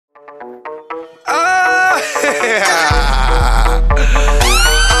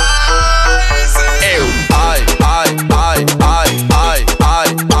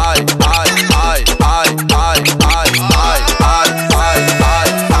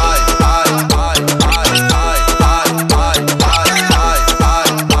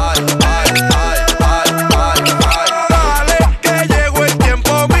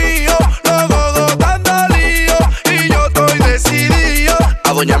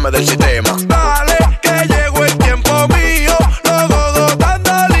Adueñarme del sistema. Dale, que llegó el tiempo mío. Los godos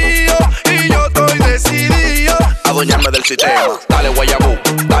dando lío y yo estoy decidido. Adueñarme del sistema. Dale guayabú,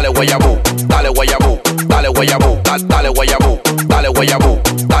 dale guayabú, dale guayabú, dale guayabú, dale guayabú, dale guayabú,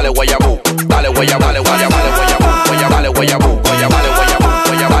 dale guayabú, dale guayabú, dale guayabú, dale guayabú, guayabale guayabú,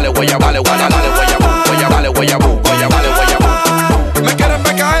 guayabale guayabú, dale guayabú, guayabale guayabú, guayabale guayabú. Me quieren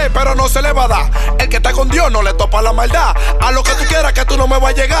ver caer, pero no se le va a dar. El que está con Dios no le topa la maldad. A lo que tú quieras que tú no me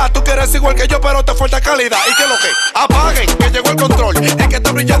vas a llegar. Tú quieres igual que yo, pero te falta calidad. ¿Y qué es lo que? Apaguen, que llegó el control. El que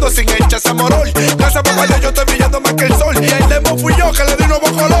está brillando sin ese morol. Gracias papá, yo estoy brillando más que el sol. Y el demo fui yo que le di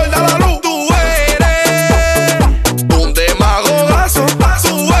nuevo color. Da la luz. Tú eres un demagogazo.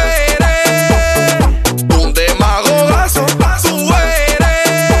 Tú eres un demagogazo. Tú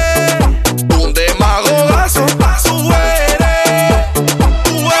eres un demagogazo. Tú eres.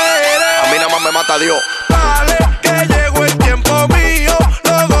 A mí nada más me mata Dios. Dale, que llegó el tiempo mío.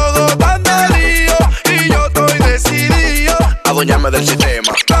 Los godos dando lío y yo estoy decidido. Adueñarme del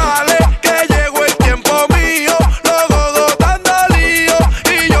sistema. Dale, que llegó el tiempo mío. Los godos dando lío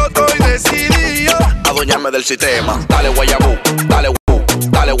y yo estoy decidido. Adueñarme del sistema. Dale guayabú, dale guayabú,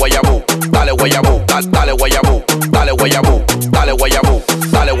 dale guayabú, dale guayabú, dale guayabú, dale guayabú, dale guayabú,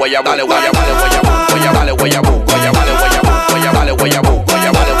 dale guayabú, dale guayabú, dale guayabú, guayabale guayabú, guayabale guayabú,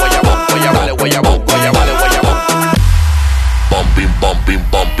 guayabale guayabú, guayabale guayabú, guayabale guayabú. Bumping, bumping,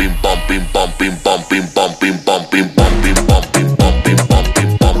 bumping, bumping, bumping, bumping, bumping, bumping, bumping, bumping, bumping, bumping, bumping,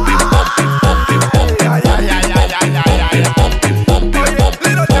 bumping, bumping,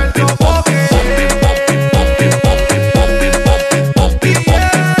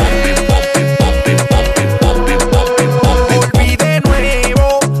 Volví de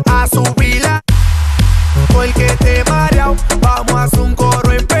nuevo a subirla. El que te mareao, vamos a hacer un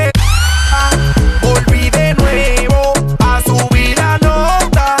coro en pe. Volví de nuevo a subir la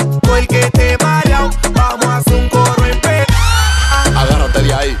nota. El que te mareao, vamos a hacer un coro en pe. Agárrate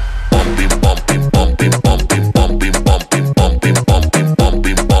de ahí. bumping, bumping, bumping, bumping, bumping, bumping, bumping, bumping,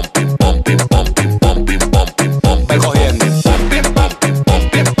 bumping, bumping, bumping, bumping, bumping, bumping, bumping. Ve cogiendo. Bumping, bumping,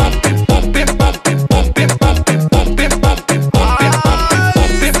 bumping, bumping, bumping, bumping, bumping, bumping, bumping,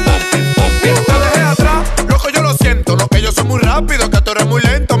 bumping, Te dejé atrás, loco, yo lo siento. Lo que yo soy muy rápido, que tú eres muy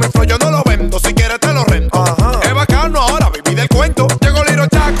lento. Mi flow yo no lo vendo, si quieres te lo rento. Es bacano ahora, viví del cuento. Llegó Liro,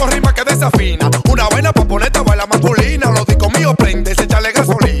 Shaq, rima que desafina. Una vaina pa' ponerte a bailar masculina. Los discos míos prende, se echarle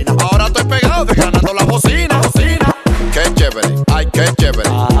gasolina. Ahora estoy pegado, desgranando la bocina. Qué chévere, ay, qué chévere,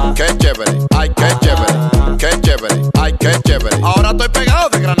 qué chévere, ay, qué chévere, qué chévere, ay, qué chévere. Ahora estoy pegado,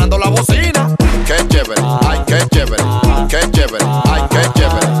 desgranando la bocina. Qué chévere, ay, qué chévere, qué chévere, ay, qué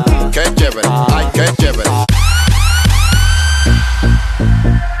chévere, qué chévere, ay, qué chévere.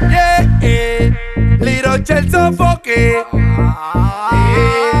 Yeah, Liro el sofoque.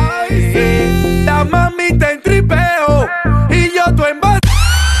 La mami te entripeo y yo tu envase.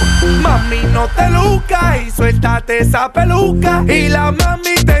 Mami, no te lucas y suéltate esa peluca. Y la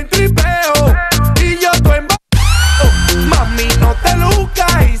mami te entripeo y yo tu envase. Mami, no te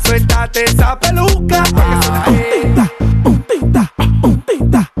lucas y suéltate esa peluca.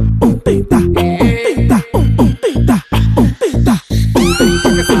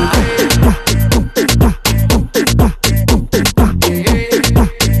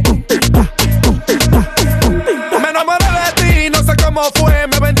 Me enamoré de ti, no sé cómo fue.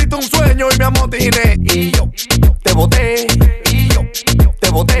 Me vendiste un sueño y me amotiné. Y yo te boté, y yo te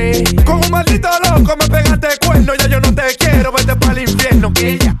boté. Con un maldito loco me pegaste cuerno. Ya yo no te quiero, vete para el infierno.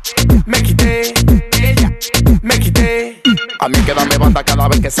 Ella me quité, ella me quité. A mí que dame banda cada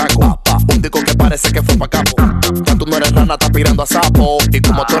vez que saco un disco que parece que fue pa' capo. Ya tú no eres rana, estás pirando a sapo. Y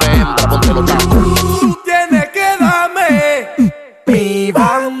como tú eres hembra, ponte los tacos. Tú tienes que darme mi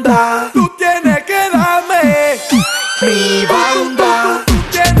banda.